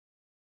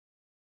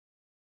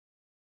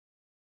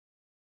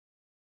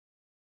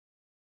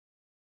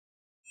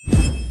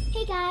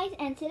Hey guys,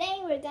 and today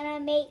we're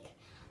gonna make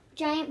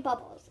giant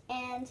bubbles.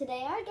 And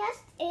today our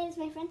guest is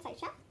my friend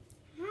Saisha.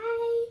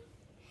 Hi.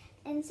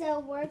 And so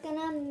we're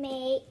gonna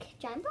make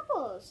giant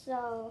bubbles.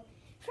 So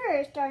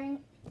first, starting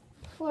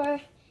for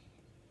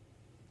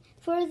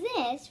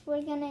this,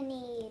 we're gonna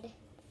need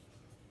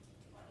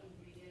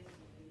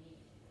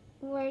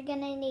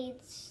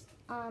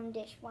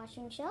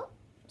dishwashing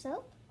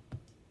soap.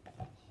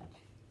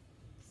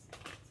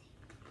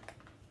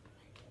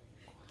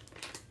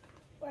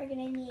 We're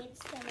gonna need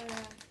some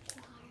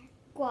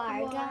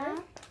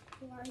guarga,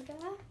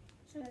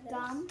 some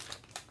gum,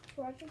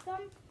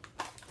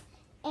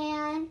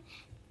 and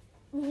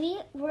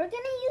we're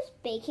gonna use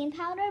baking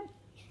powder.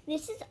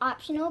 This is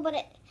optional, but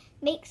it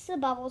makes the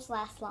bubbles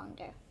last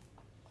longer.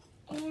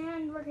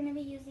 And we're gonna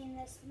be using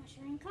this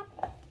measuring cup.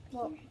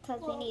 Well,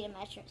 because we need a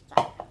measuring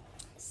cup.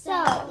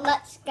 So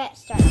let's get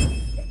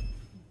started.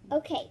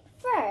 Okay,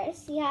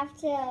 first you have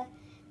to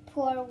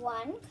pour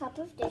 1 cup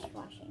of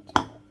dishwashing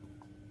soap.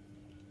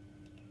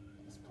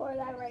 Pour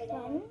that right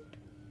in.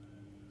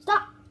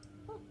 Stop!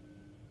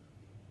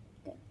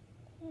 Good.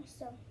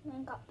 So,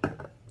 1 cup.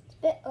 It's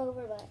a bit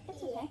over, but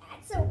it's okay. Yeah,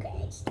 it's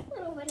okay. Just a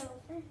little bit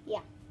over.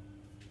 Yeah.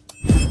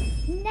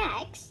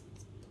 Next,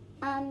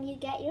 you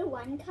get your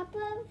 1 cup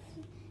of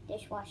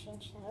dishwashing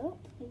soap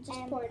Just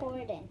and pour pour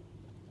it in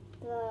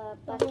the whole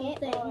bucket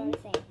thing. or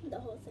thing. The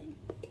whole thing.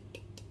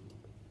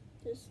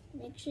 Just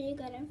make sure you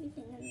got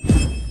everything in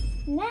there.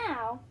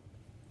 Now,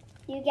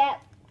 you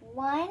get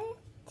 1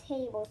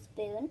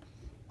 tablespoon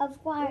of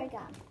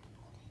guarga.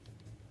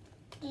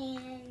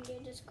 And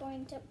you're just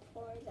going to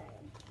pour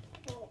that in.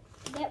 Well,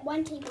 get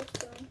 1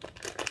 tablespoon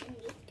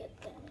and just get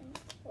that in.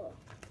 Oh.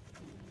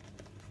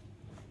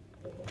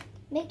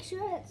 Make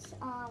sure it's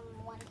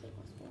 1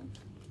 tablespoon.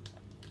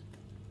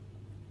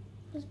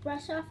 Just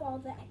brush off all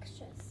the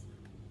extras.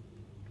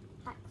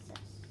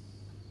 Excess.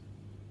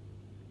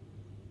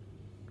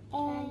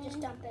 And just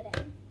dump it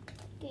in.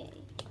 Okay.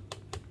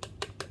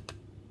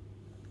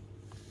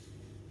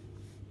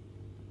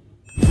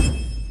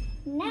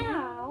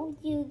 Now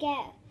you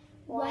get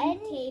 1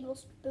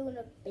 tablespoon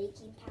of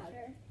baking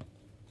powder.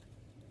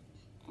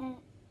 And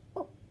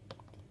oh,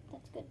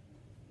 that's good.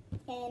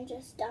 And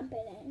just dump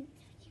it in.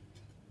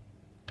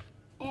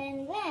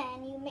 And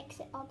then you mix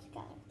it all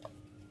together.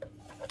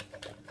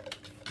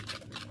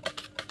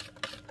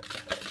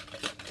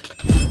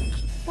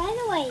 By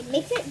the way,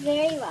 mix it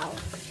very well.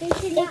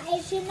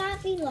 It should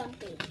not be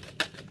lumpy.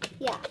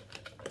 Yeah.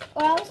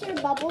 Or else your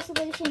bubble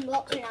solution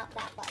won't turn out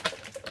that well.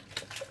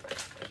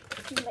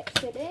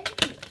 Mix it in,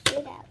 mix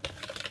it out.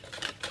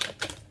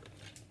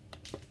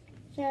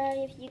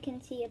 Sorry if you can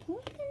see a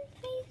pumpkin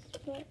face,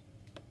 but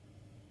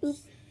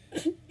oops.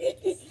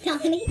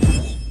 Sorry.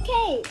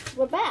 Okay,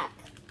 we're back.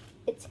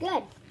 It's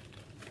good.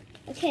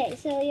 Okay,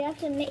 so you have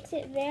to mix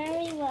it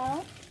very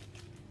well.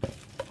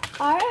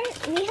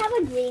 We have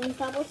a green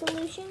bubble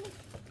solution.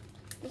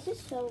 This is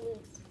so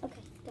loose.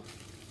 Okay, go.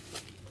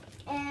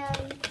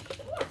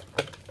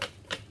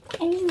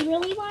 And you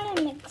really want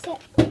to mix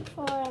it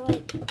for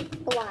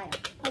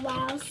like a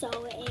while so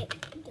it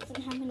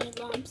doesn't have any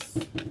lumps.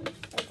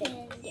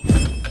 And yeah.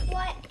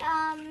 What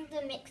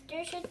the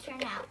mixture should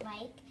turn out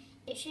like,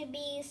 it should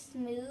be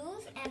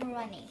smooth and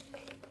runny.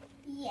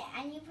 Yeah,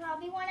 and you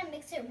probably want to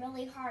mix it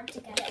really hard to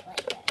get it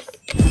like this.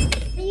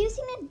 We're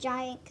using a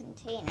giant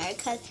container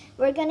because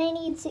we're going to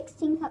need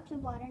 16 cups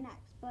of water next.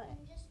 But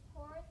Just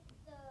pour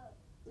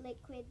the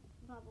liquid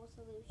bubble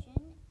solution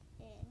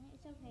in.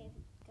 It's okay if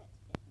it gets a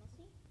bit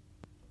messy.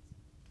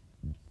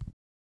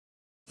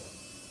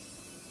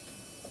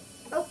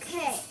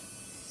 Okay,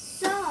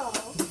 so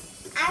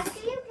after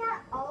you got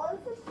all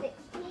of the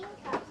 16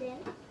 cups in,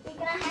 you're going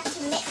to have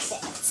to mix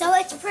it. So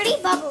it's pretty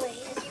bubbly,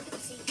 as you can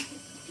see.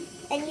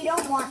 And you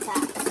don't want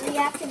that, so you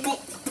have to mix.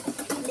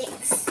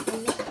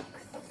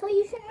 So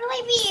you shouldn't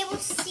really be able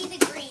to see the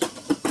green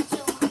so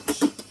much.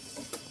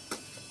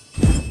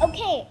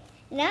 Okay,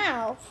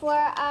 now for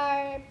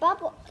our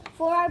bubble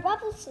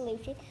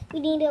solution, we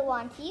need to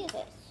want to use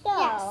it.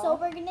 So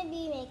we're gonna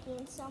be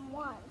making some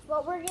ones.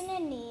 What we're gonna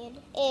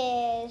need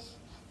is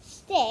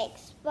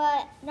sticks,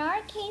 but in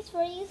our case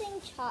we're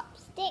using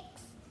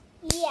chopsticks.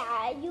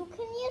 Yeah, you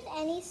can use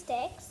any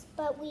sticks,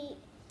 but we're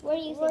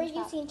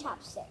using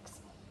chopsticks.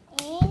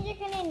 And you're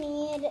gonna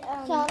need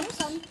some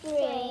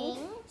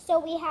string. So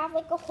we have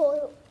like a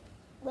whole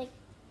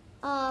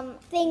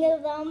thing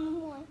of them,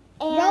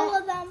 and roll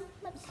of them.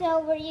 So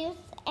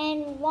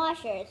and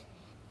washers.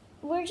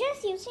 We're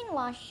just using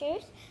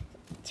washers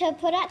to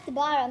put at the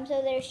bottom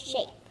so there's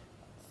shape.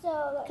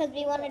 So because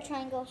we want a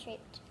triangle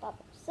shaped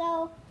bubble.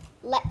 So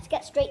let's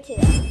get straight to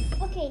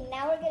it. Okay,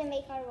 now we're gonna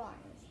make our wands.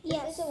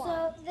 Yes.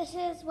 So this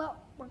is what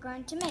we're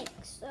going to make.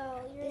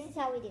 So this is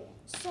how we do it.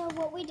 So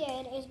what we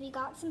did is we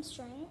got some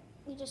string.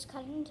 We just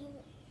cut it into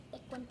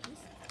like 1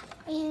 piece,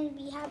 and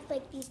we have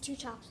like these 2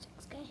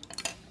 chopsticks, okay,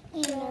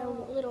 and a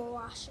little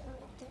washer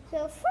right there.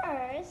 So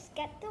first,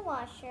 get the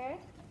washer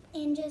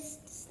and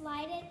just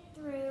slide it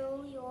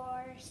through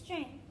your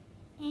string.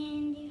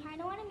 And you kind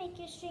of want to make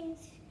your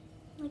strings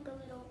like a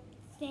little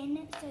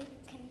thin so you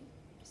can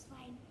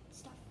slide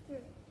stuff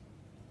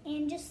through.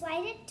 And just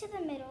slide it to the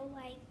middle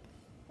like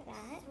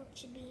That. so it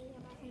should be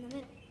about in the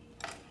middle.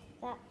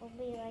 That will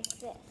be like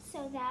this.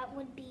 So that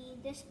would be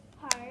this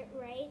part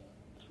right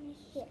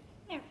here.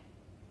 There.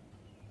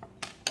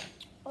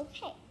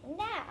 Okay,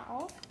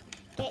 now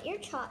get your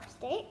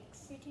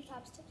chopsticks. Your 2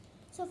 chopsticks.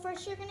 So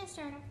first you're gonna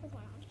start off with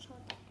one. I'll show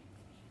it back.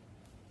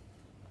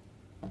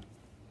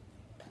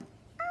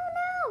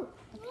 Oh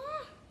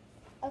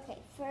no! Okay,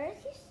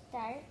 first you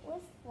start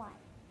with one.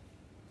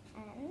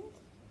 And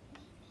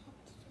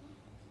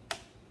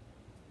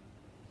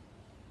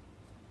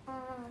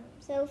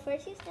so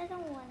first you start on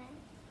one end.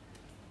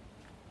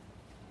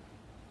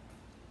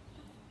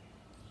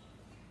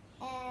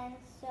 And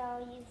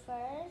so you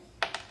first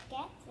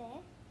get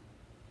this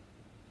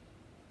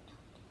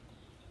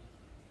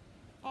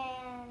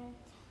and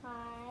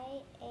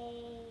tie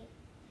a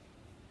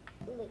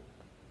loop.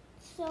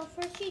 So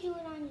first you do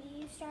it on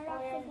you. You start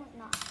off Or with one.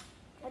 knot,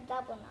 a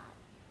double knot.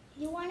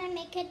 You want to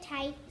make it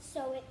tight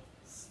so it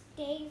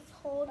stays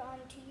hold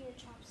onto your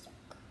chopstick.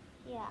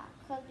 Yeah,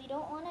 because we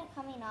don't want it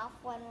coming off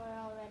when we're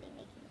already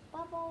making the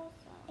bubbles.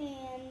 So.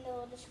 And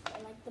they'll just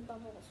like the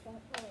bubbles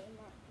won't really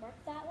work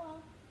that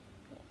well.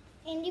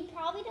 Yeah. And you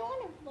probably don't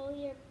want to blow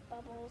your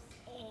bubbles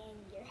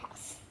in your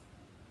house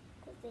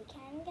because they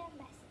can get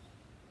messy.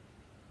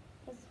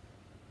 Because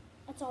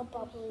it's all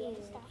bubbly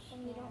and stuff,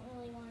 and you don't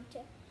really want to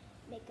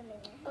make them in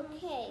your house.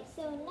 Okay,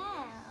 so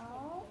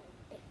now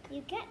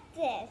you get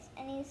this,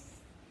 and you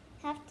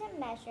have to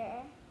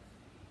measure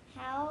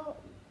how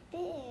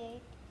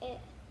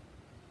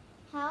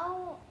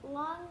how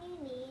long you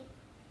need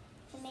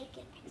to make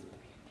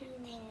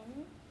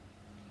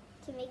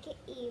it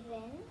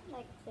even,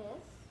 like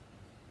this.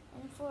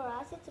 And for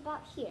us, it's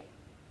about here.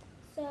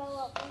 So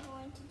what we're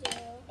going to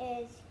do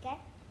Is get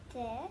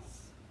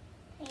this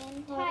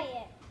and tie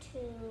it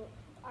to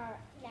our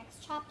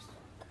next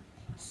chopstick.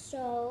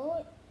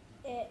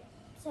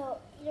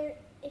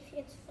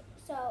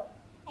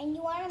 And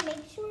you want to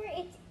make sure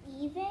it's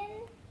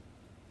even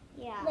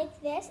Yeah,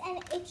 like this, and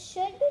it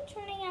should be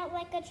turning out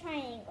like a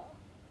triangle.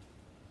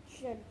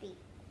 should be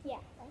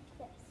Yeah, like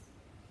this.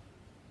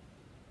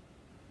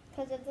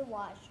 because of the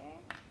washer.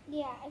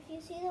 Yeah, if you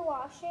see the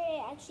washer,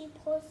 it actually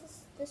pulls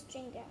the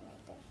string down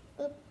right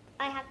there. Oop,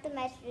 I have to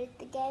measure it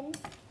again.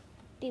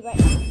 Be right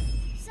back.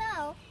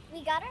 So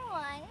we got our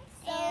lines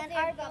So and they're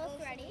our both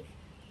bubbles ready.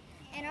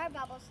 and our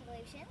bubble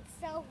solution.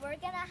 So we're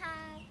gonna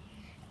have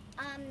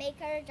make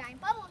our giant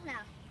bubbles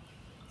now.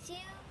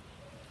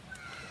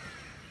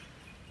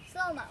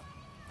 Slow mo.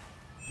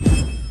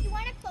 You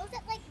want to close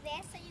it like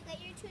this, so you get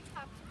your 2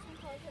 chopsticks and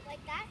close it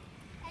like that,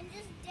 and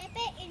just dip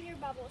it in your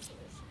bubble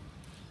solution.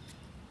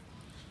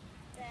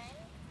 Then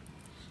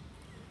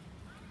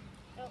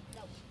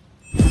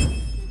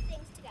Two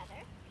things together,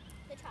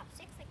 the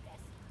chopsticks like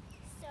this.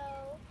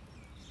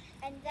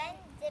 and then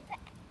dip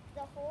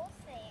the whole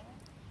thing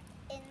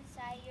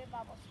inside your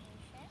bubble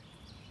solution,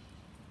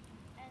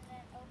 and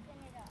then open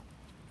it up.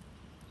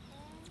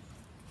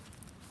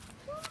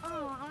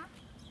 Aww.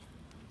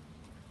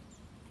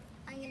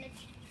 I'm gonna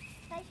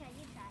try.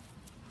 You try.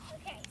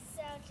 Okay,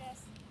 so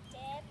just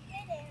dip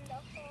it in the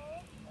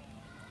whole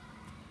thing.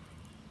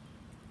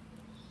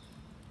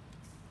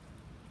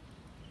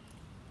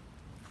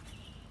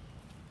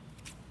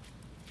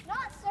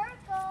 Not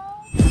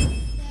circles.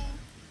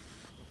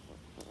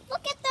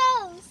 Look at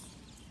those.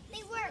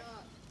 They work.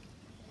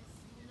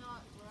 It's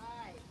not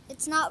right.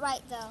 It's not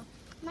right though.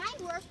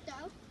 Mine worked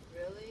though.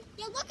 Really?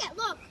 Yeah,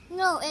 look.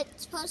 No,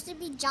 it's supposed to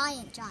be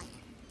giant.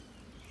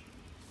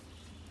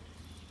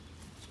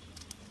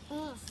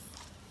 Ugh.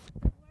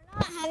 We're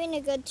not having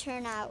a good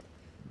turnout.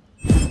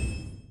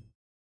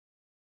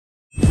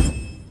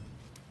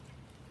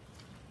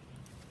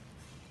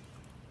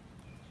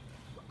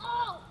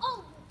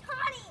 Oh,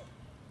 Connie!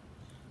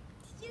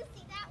 Did you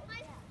see that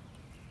one?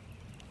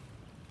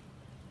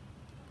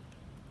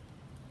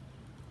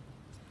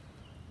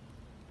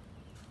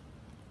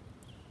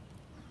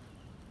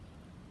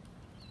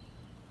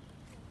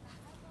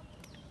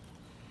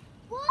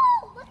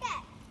 Whoa! Look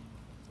at.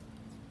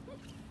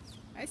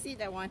 I see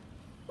that one.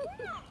 Yeah,